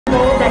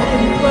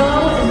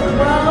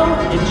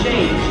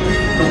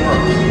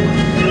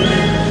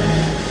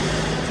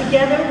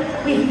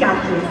together, we've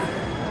got this.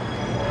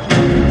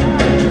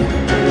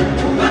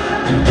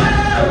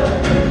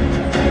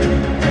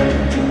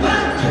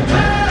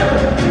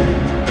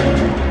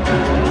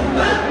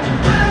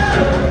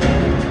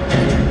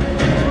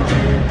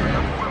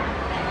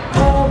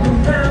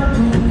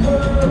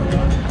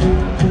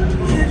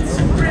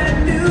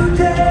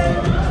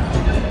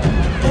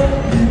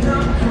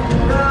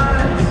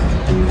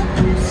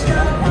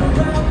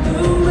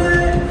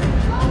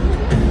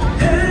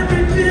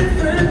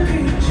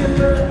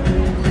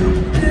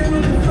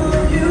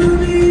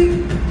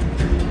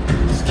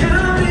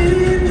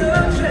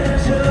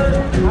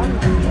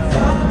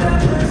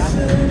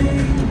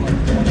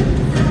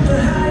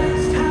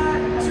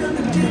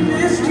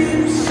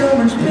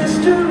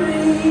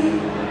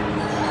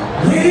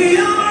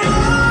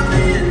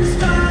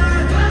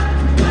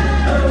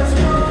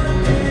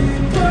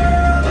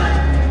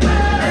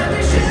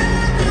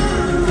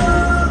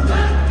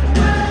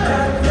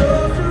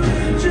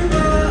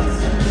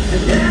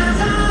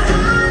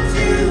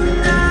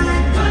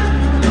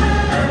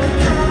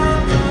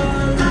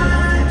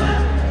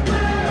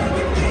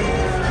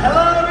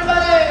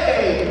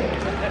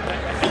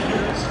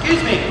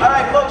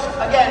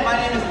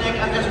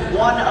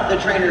 One of the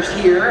trainers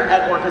here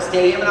at Orca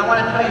Stadium, and I want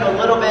to tell you a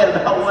little bit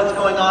about what's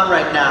going on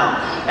right now.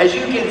 As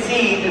you can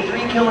see, the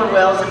three killer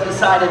whales have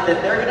decided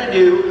that they're going to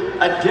do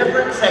a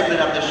different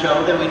segment of the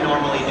show than we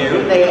normally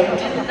do. They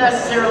didn't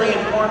necessarily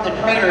inform the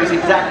trainers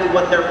exactly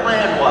what their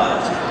plan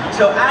was.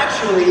 So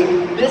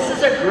actually, this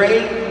is a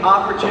great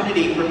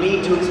opportunity for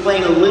me to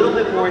explain a little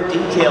bit more in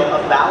detail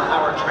about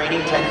our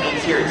training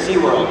techniques here at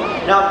SeaWorld.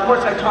 Now, of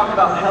course, I talk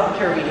about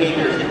healthcare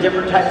behaviors and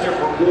different types of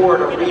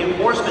reward or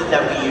reinforcement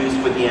that we use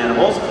with the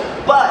animals.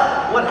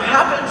 But what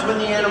happens when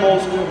the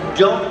animals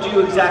don't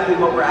do exactly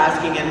what we're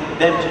asking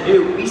them to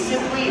do? We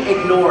simply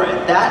ignore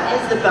it. That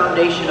is the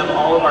foundation of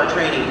all of our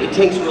training. It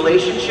takes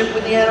relationship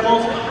with the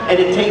animals, and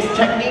it takes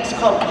techniques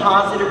called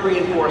positive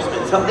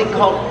reinforcement, something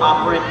called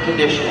operant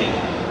conditioning.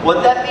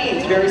 What that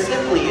means, very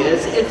simply,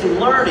 is it's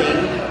learning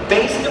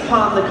based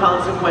upon the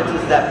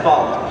consequences that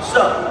follow.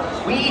 So,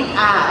 we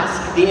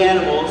ask the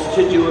animals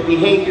to do a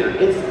behavior.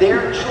 It's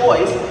their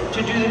choice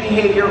to do the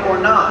behavior or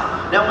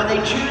not. Now, when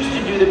they choose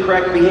to do the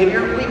correct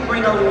behavior, we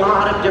bring a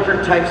lot of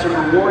different types of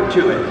reward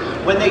to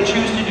it. When they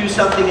choose to do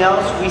something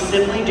else, we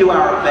simply do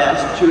our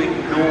best to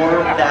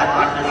ignore that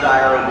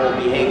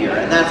undesirable behavior.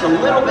 And that's a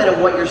little bit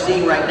of what you're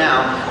seeing right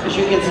now. As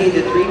you can see,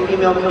 the three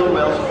female killer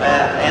whales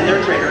and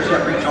their trainers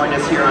have rejoined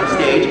us here on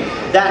stage.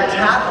 That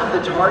tap of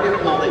the target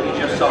pole that you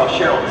just saw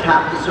Cheryl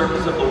tap the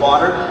surface of the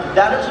water,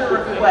 that is a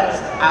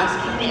request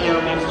asking the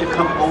animals to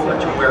come over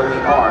to where we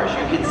are. As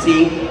you can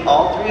see,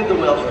 all three of the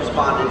whales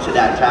responded to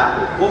that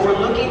tap. What we're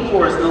looking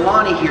for is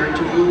Nalani here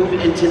to move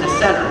into the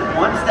center.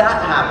 Once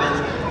that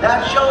happens,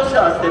 that shows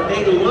us that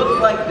they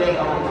look like they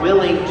are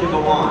willing to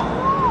go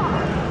on.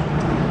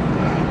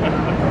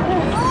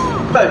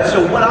 Good,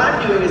 so what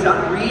I'm doing is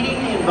I'm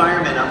reading the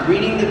environment, I'm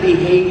reading the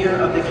behavior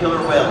of the killer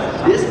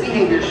whale. This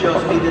behavior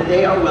shows me that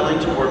they are willing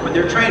to work with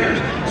their trainers.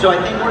 So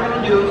I think we're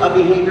going to do a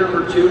behavior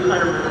or two,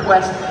 kind of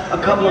request a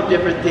couple of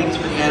different things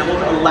for the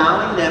animals,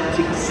 allowing them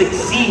to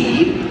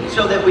succeed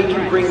so that we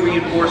can bring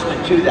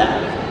reinforcement to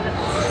that.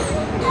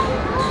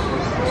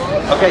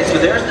 Okay, so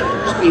there's the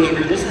first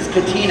behavior. This is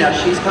Katina.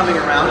 She's coming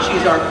around.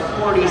 She's our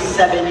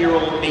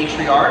 47-year-old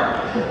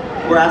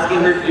matriarch. We're asking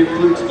her to do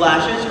flute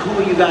splashes.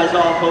 Cool you guys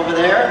off over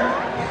there.